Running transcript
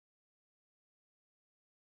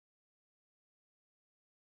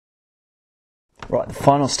Right, the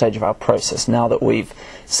final stage of our process, now that we've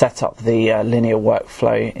set up the linear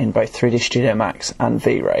workflow in both 3D Studio Max and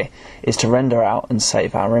V-Ray, is to render out and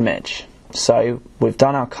save our image. So we've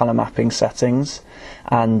done our colour mapping settings,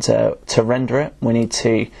 and to render it we need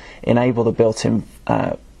to enable the built-in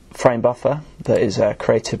frame buffer that is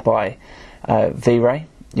created by V-Ray.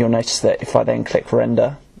 You'll notice that if I then click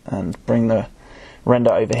render and bring the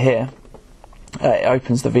render over here, it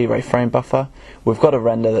opens the V-Ray frame buffer. We've got a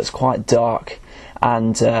render that's quite dark,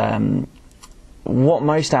 and what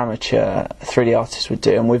most amateur 3D artists would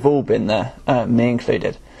do, and we've all been there, me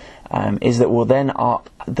included, is that we'll then up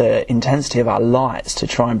the intensity of our lights to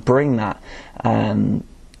try and bring that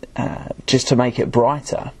just to make it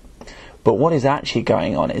brighter. But what is actually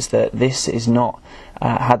going on is that this is not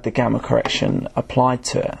had the gamma correction applied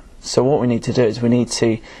to it. So what we need to do is we need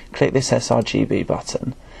to click this sRGB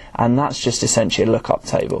button, and that's just essentially a lookup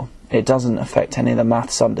table. It doesn't affect any of the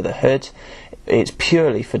maths under the hood. It's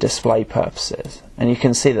purely for display purposes, and you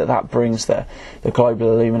can see that that brings the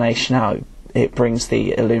global illumination out. It brings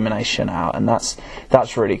the illumination out, and that's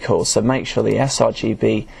really cool. So make sure the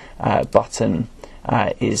sRGB button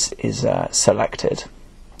is selected.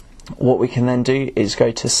 What we can then do is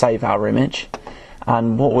go to save our image,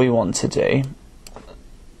 and what we want to do,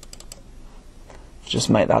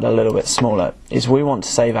 just make that a little bit smaller, is we want to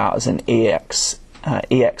save out as an EXR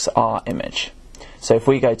image. So if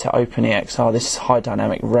we go to Open EXR, this is high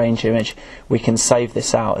dynamic range image, we can save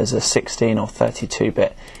this out as a 16 or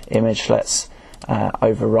 32-bit image. Let's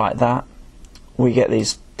overwrite that. We get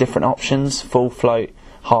these different options: full float,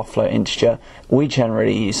 half float, integer. We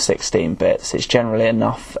generally use 16 bits. It's generally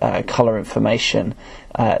enough color information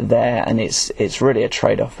there, and it's really a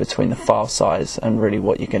trade-off between the file size and really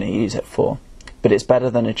what you're going to use it for. But it's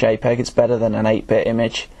better than a JPEG, it's better than an 8-bit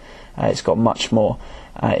image. It's got much more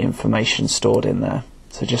information stored in there.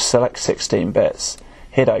 So just select 16 bits,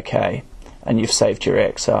 hit OK, and you've saved your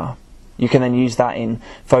EXR. You can then use that in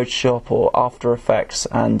Photoshop or After Effects,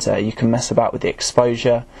 and you can mess about with the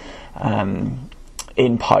exposure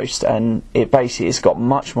in post, and it basically has got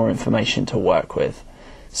much more information to work with.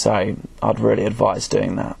 So I'd really advise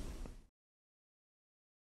doing that.